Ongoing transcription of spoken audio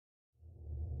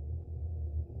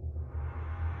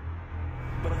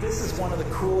This is one of the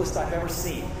coolest I've ever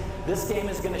seen. This game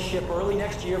is going to ship early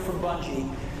next year from Bungie,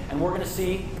 and we're going to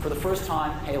see, for the first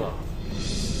time, Halo.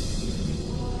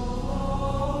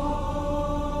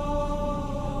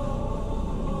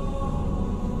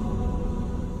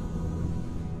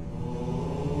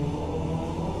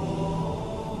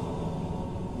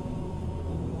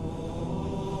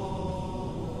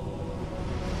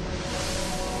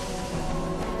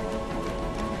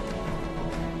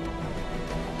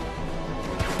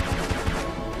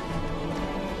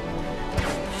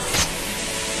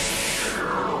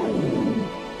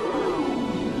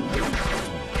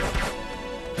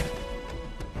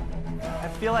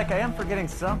 I feel like I am forgetting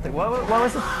something. What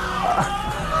was it?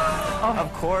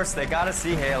 Of course, they gotta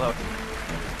see Halo.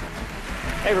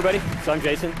 Hey everybody, so I'm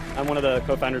Jason. I'm one of the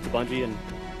co-founders of Bungie and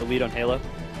the lead on Halo.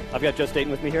 I've got Joe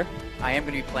Staten with me here. I am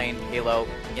going to be playing Halo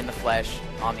in the flesh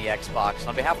on the Xbox.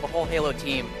 On behalf of the whole Halo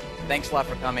team, thanks a lot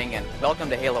for coming and welcome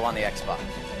to Halo on the Xbox.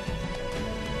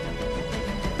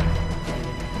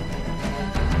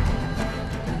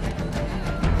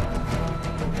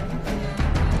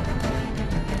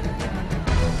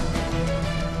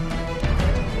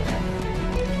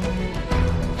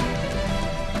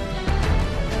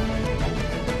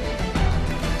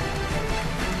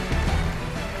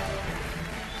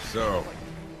 So,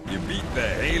 you beat the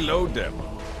Halo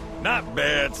demo. Not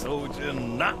bad, soldier,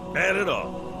 not bad at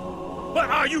all. But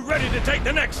are you ready to take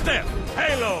the next step?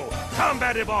 Halo,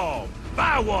 combat evolve.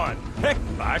 Buy one, heck,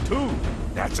 buy two.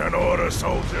 That's an order,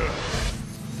 soldier.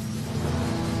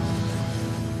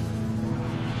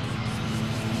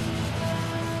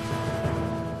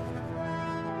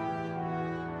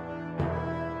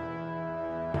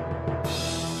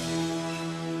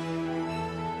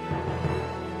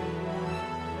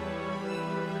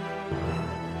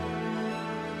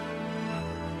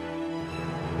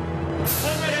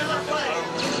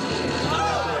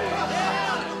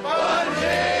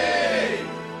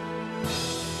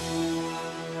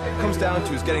 Comes down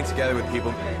to is getting together with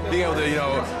people, being able to, you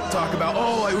know, talk about,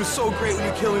 oh, it was so great when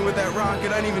you killed me with that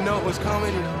rocket, I didn't even know it was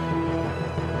coming.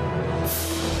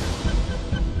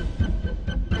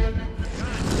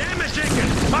 Damn it,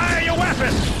 Jenkins! Fire your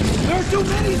weapons! There are too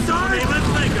many, Sarge! Hey, let's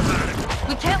think about it.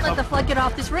 We can't let the flood get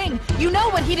off this ring. You know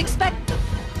what he'd expect.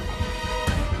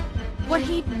 What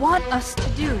he'd want us to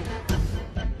do.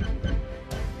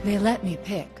 They let me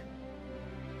pick.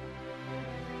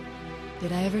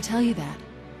 Did I ever tell you that?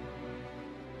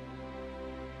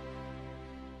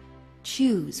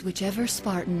 Choose whichever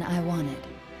Spartan I wanted.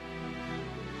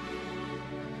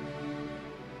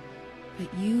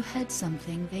 But you had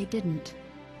something they didn't.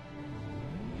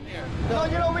 No,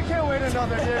 you know, we can't wait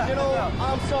another year. You know,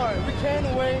 I'm sorry. We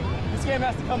can't wait. This game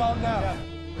has to come out now.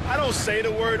 I don't say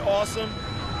the word awesome.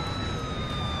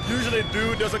 Usually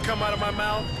dude doesn't come out of my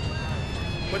mouth.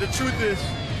 But the truth is,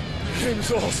 the game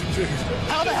is awesome, dude.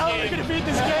 How the hell are we going to beat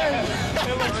this game?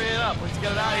 Hey, let's hurry it up. Let's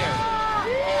get it out of here.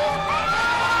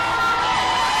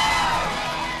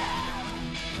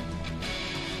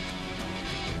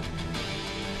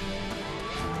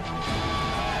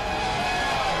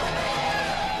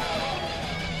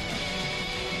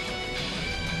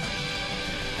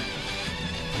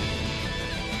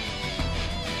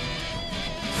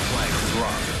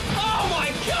 Oh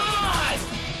my God!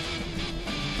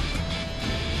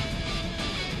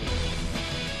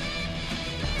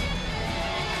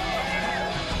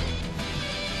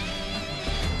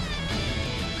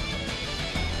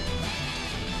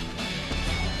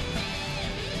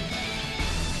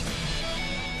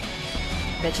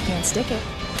 Bet you can't stick it.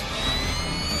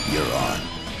 You're on.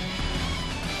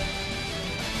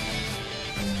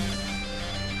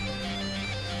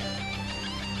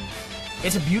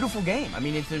 It's a beautiful game. I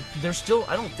mean, there's still,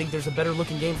 I don't think there's a better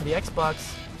looking game for the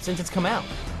Xbox since it's come out.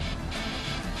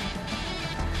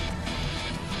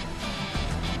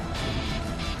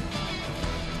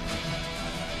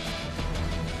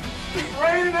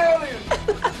 Raining aliens!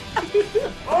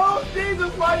 Oh,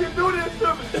 Jesus, why you do this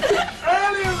to me?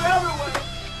 Aliens everywhere!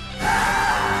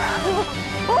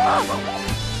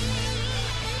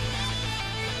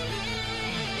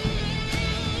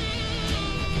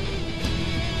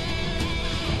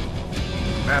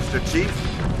 Master Chief,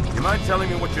 you mind telling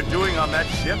me what you're doing on that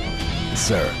ship?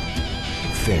 Sir,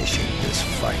 finishing this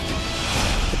fight.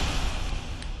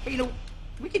 Hey, you know,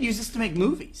 we could use this to make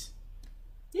movies.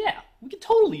 Yeah, we could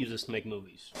totally use this to make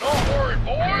movies. Don't worry,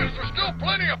 boys. There's still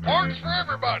plenty of parts for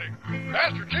everybody.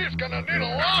 Master Chief's gonna need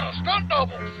a lot of stunt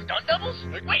doubles. Stunt doubles?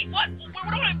 Wait, what? What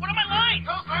are my lines?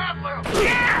 Just have them.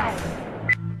 Yeah!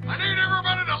 I need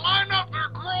everybody to line up their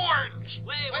groins.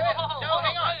 Wait, hang on.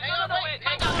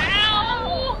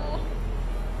 Ow!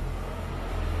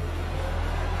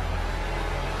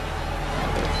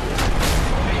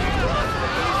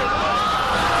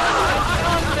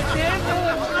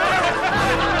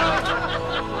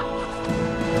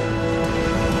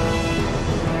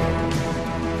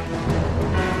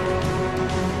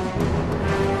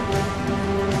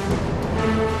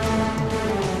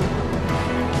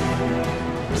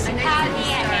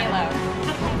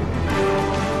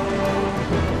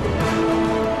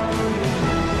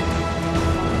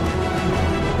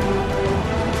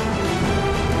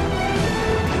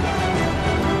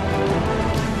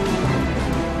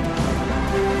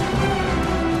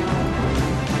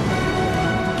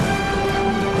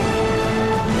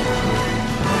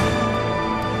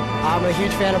 I'm a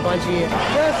huge fan of Bungie.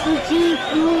 Master Chief,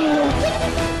 rule!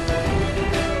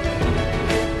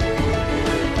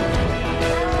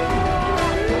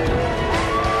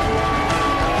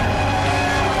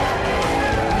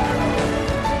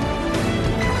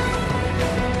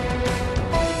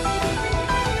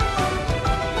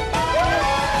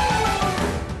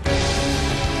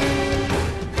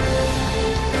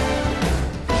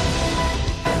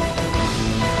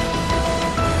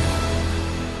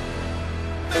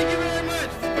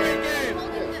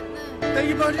 Thank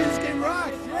you, Bungie. This game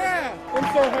rocks. Yeah. I'm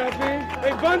so happy.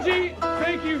 Hey, Bungie,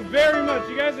 thank you very much.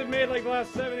 You guys have made like the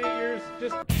last 7-8 years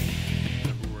just.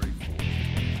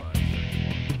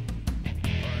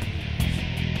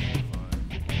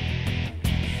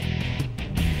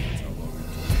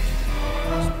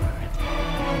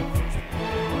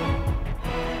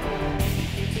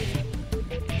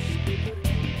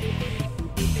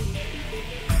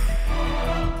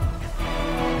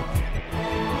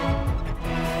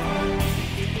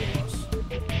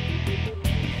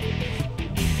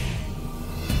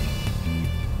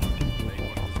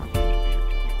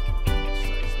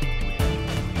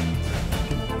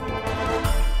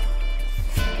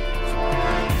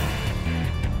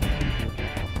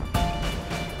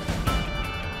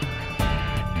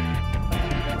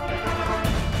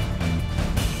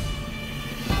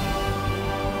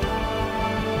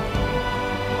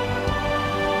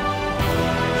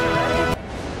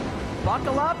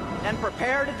 Buckle up and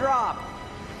prepare to drop.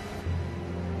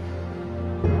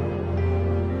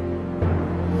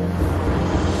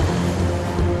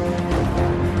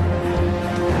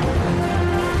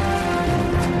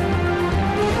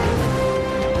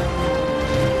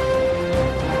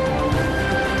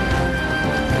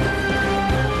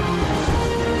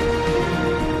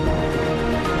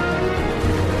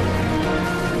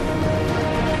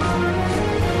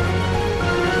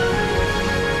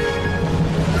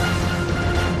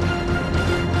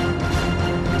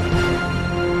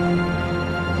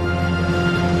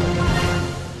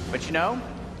 But you know,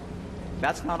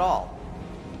 that's not all.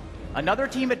 Another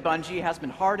team at Bungie has been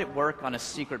hard at work on a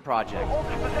secret project. Hold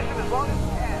your position as long as you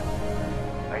can.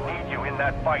 I need you in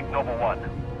that fight, Noble One.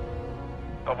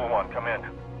 Noble One, come in.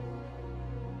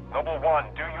 Noble One,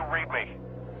 do you read me?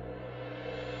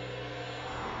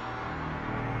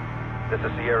 This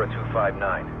is Sierra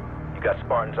 259. You got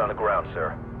Spartans on the ground,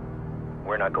 sir.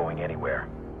 We're not going anywhere.